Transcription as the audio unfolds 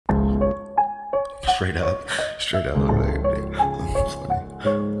Straight up, like, it's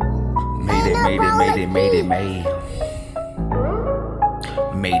funny. Mayday, mayday, mayday, mayday, may.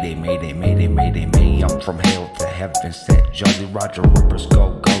 Mayday, mayday, mayday, mayday, may. I'm from hell to heaven set. Jolly Roger Rippers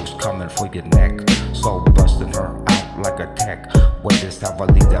go ghost coming for your neck. So busting her out like a tech. Wait, this how I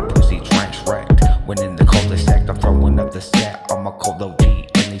leave that pussy trench wrecked. When in the cul-de-sac, I'm throwing up the set. I'm a cold OG,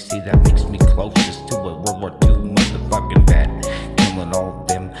 and they see that makes me closest to a World War II motherfucking vet. Killing all of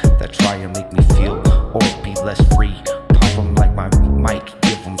them that try and make me feel or be less free. Pop them like my mic,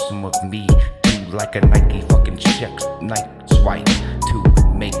 give them some of me. Do like a Nike fucking check, night swipe.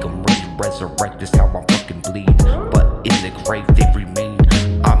 To make them resurrect, this how I fucking bleed. But in the grave they remain.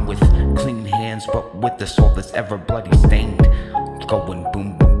 I'm with clean hands, but with the soul that's ever bloody stained. Going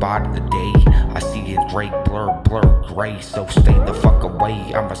boom boom body the day. I see it gray, blur, gray. So stay the fuck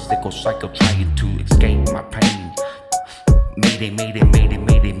away. I'm a sickle psycho trying to escape my pain. Mayday, mayday, mayday,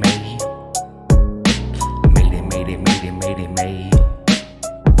 mayday, may. Mayday, mayday, mayday, mayday, may.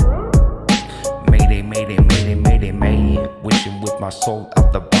 Mayday, mayday, mayday, mayday, may. Wishing with my soul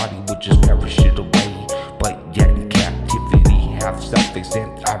out the body would just perish it away. But yet in captivity, half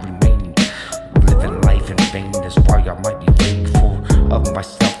self-exempt I remain. Living life in vain, that's why I might be faithful of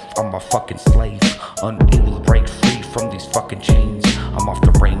myself. I'm a fucking slave, unable to break free from these fucking chains. I'm off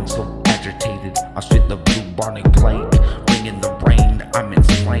the reins, so agitated. I spit the bubonic plague, bringing the rain. I'm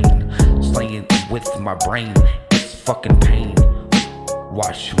insane, slaying with my brain. It's fucking pain.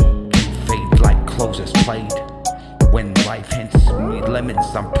 Watch you fade like clothes that's played. When life hands me lemons,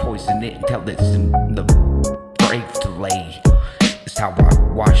 I'm poisoning it until it's in the grave to lay. It's how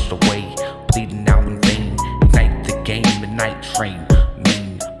I washed away, bleeding out in vain. Ignite the game, midnight train.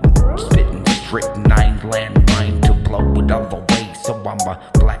 Mean, spitting strychnine, landmine to blow it all the way. So I'm a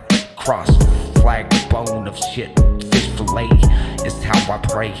black cross flag bone of shit, fish fillet. It's how I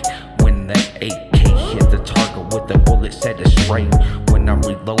pray when the AK hit the target with the bullet set astray. When I'm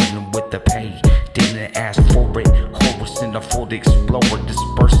reloading with the pay, didn't ask for it. Horse in a Ford Explorer,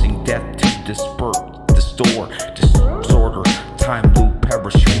 dispersing death to disperse, disorder, time loop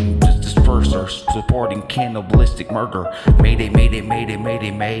parachute, disperser, supporting cannibalistic murder. Mayday, mayday, mayday,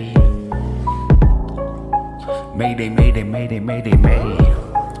 mayday, may. Mayday, mayday, mayday, mayday, may.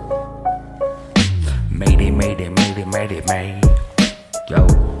 Mayday, mayday, mayday, mayday, may.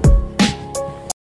 Yo.